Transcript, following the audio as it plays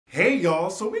Hey y'all,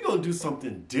 so we're gonna do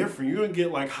something different. You're gonna get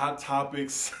like hot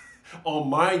topics on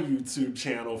my YouTube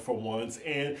channel for once,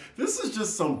 and this is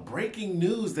just some breaking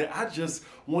news that I just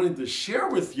wanted to share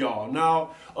with y'all.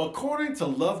 Now, according to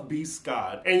Love B.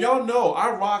 Scott, and y'all know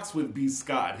I rocks with B.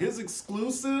 Scott, his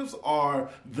exclusives are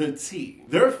the T.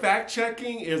 Their fact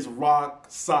checking is rock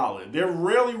solid. They're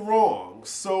rarely wrong.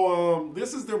 So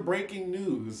this is their breaking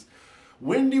news.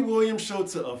 Wendy Williams show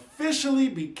to officially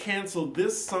be canceled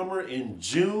this summer in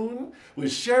June,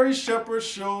 with Sherri Shepherd's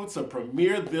show to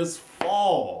premiere this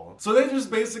fall. So they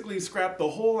just basically scrapped the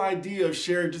whole idea of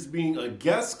Sherri just being a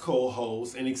guest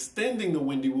co-host and extending the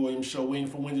Wendy Williams show, waiting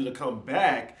for Wendy to come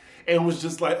back, and was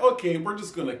just like, okay, we're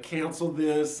just gonna cancel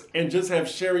this and just have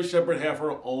Sherri Shepherd have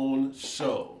her own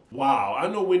show. Wow, I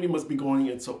know Wendy must be going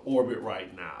into orbit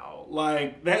right now.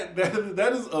 Like,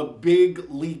 that is a big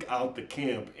leak out the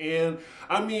camp. And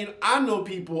I mean, I know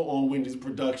people on Wendy's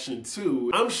production too.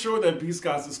 I'm sure that B.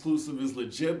 Scott's exclusive is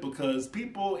legit because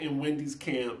people in Wendy's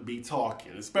camp be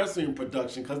talking, especially in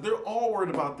production, because they're all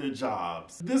worried about their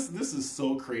jobs. This is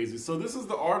so crazy. So this is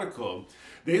the article.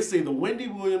 They say the Wendy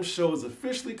Williams show is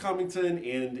officially coming to an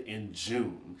end in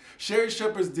June. Sherri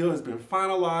Shepherd's deal has been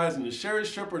finalized, and the Sherri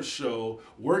Shepherd show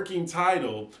working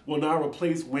title will now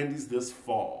replace Wendy's this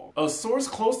fall. A source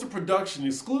close to production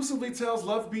exclusively tells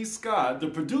Love B. Scott the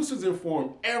producers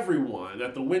informed everyone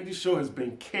that the Wendy show has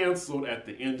been canceled at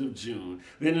the end of June.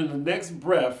 Then in the next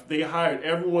breath, they hired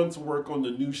everyone to work on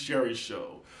the new Sherri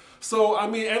show. So, I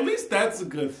mean, at least that's a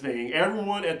good thing.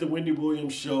 Everyone at the Wendy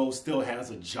Williams show still has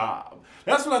a job.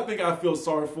 That's what I think I feel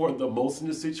sorry for the most in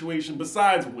this situation,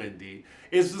 besides Wendy.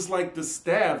 It's just like the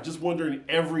staff just wondering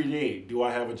every day, do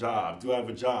I have a job? Do I have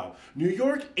a job? New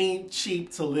York ain't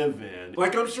cheap to live in.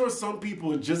 Like, I'm sure some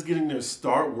people are just getting their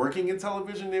start working in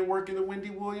television. They work in the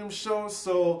Wendy Williams show,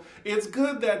 so it's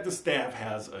good that the staff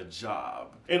has a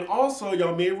job. And also,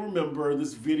 y'all may remember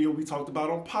this video we talked about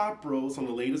on Pop Roast on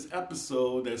the latest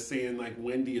episode that's saying like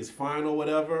Wendy is fine or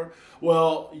whatever.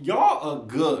 Well, y'all are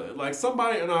good. Like,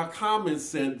 somebody in our comments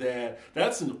said that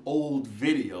that's an old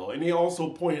video, and they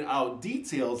also pointed out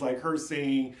details like her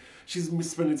saying she's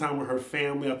spending time with her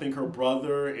family, I think her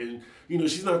brother, and you know,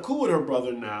 she's not cool with her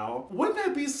brother now. Wouldn't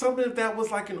that be something if that was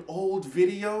like an old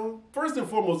video? First and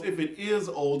foremost, if it is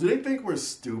old, do they think we're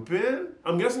stupid?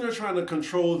 I'm guessing they're trying to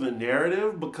control the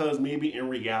narrative because maybe in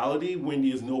reality,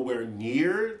 Wendy is nowhere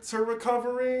near to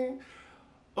recovering.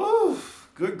 Oof.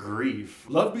 Good grief.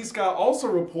 Love B. Scott also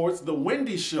reports the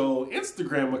Wendy Show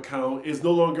Instagram account is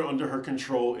no longer under her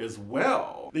control as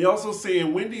well. They also say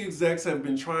Wendy execs have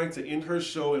been trying to end her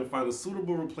show and find a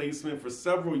suitable replacement for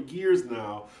several years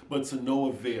now, but to no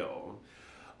avail.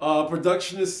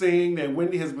 Production is saying that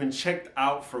Wendy has been checked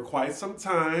out for quite some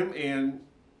time, and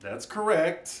that's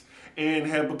correct, and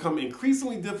have become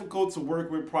increasingly difficult to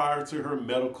work with prior to her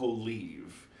medical leave.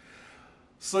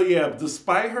 So yeah,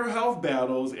 despite her health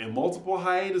battles and multiple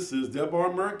hiatuses,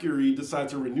 Deborah Mercury decided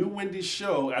to renew Wendy's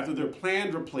show after their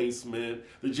planned replacement,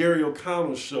 the Jerry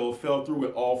O'Connell show, fell through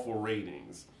with awful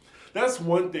ratings. That's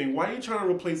one thing. Why are you trying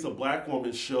to replace a black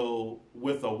woman's show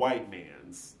with a white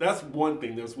man's? That's one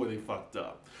thing. That's where they fucked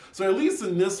up. So at least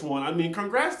in this one, I mean,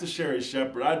 congrats to Sherri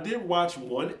Shepherd. I did watch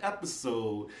one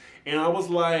episode, and I was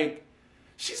like,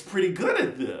 she's pretty good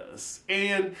at this.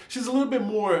 And she's a little bit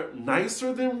more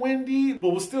nicer than Wendy, but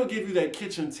will still give you that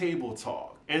kitchen table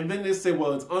talk. And then they say,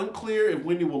 well, it's unclear if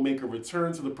Wendy will make a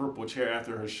return to the purple chair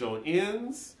after her show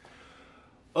ends.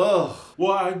 Ugh.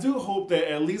 Well, I do hope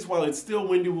that at least while it's still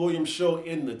Wendy Williams' show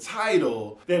in the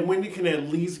title, that Wendy can at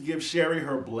least give Sherri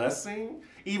her blessing,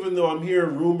 even though I'm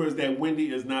hearing rumors that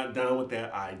Wendy is not down with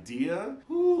that idea.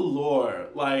 Ooh, Lord.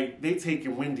 Like, they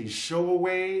taking Wendy's show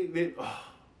away.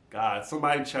 God,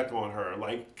 somebody check on her.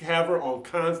 Like, have her on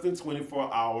constant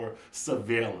 24-hour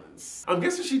surveillance. I'm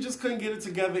guessing she just couldn't get it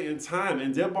together in time.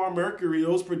 And Deborah Mercury,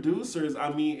 those producers,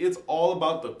 I mean, it's all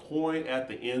about the coin at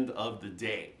the end of the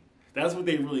day. That's what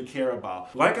they really care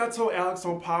about. Like I told Alex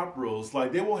on Pop Roast,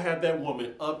 like, they will have that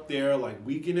woman up there, like,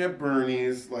 Weekend at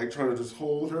Bernie's, like, trying to just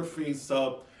hold her face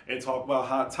up and talk about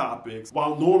hot topics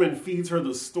while Norman feeds her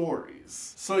the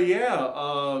stories. So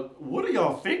yeah, what do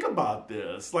y'all think about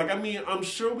this? Like, I mean, I'm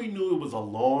sure we knew it was a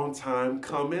long time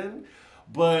coming,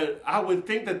 but I would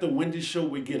think that the Wendy show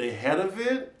would get ahead of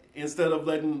it instead of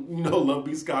letting, you know, Love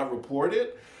B. Scott report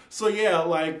it. So yeah,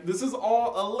 like, this is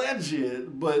all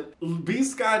alleged, but B.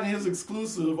 Scott and his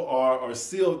exclusive are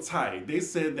sealed tight. They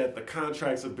said that the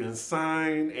contracts have been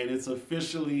signed and it's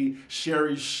officially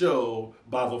Sherri's show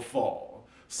by the fall.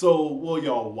 So will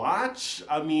y'all watch?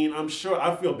 I mean, I'm sure,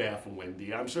 I feel bad for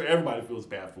Wendy. I'm sure everybody feels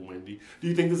bad for Wendy. Do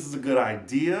you think this is a good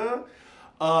idea?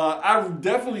 I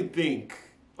definitely think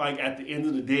like at the end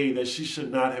of the day that she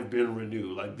should not have been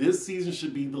renewed. Like this season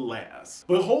should be the last.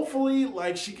 But hopefully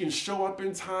like she can show up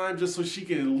in time just so she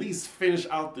can at least finish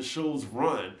out the show's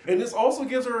run. And this also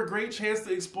gives her a great chance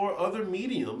to explore other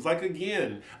mediums. Like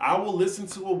again, I will listen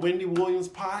to a Wendy Williams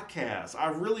podcast. I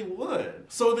really would.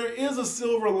 So there is a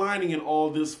silver lining in all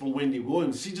this for Wendy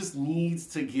Williams. She just needs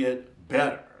to get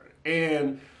better.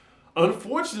 And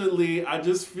unfortunately, I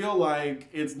just feel like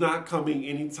it's not coming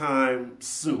anytime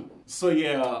soon. So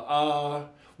yeah,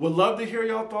 would love to hear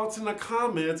y'all thoughts in the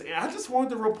comments. And I just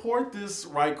wanted to report this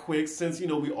right quick since, you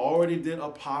know, we already did a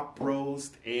pop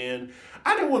roast and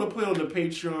I didn't want to put it on the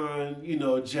Patreon, you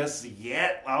know, just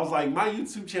yet. I was like, my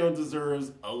YouTube channel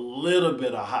deserves a little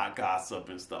bit of hot gossip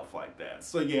and stuff like that.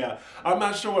 So yeah, I'm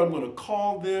not sure what I'm going to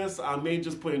call this. I may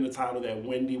just put in the title that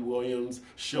Wendy Williams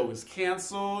show is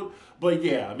canceled. But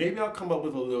yeah, maybe I'll come up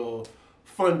with a little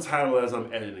fun title as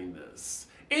I'm editing this.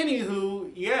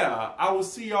 Anywho, yeah, I will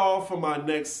see y'all for my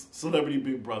next Celebrity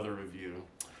Big Brother review.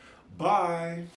 Bye.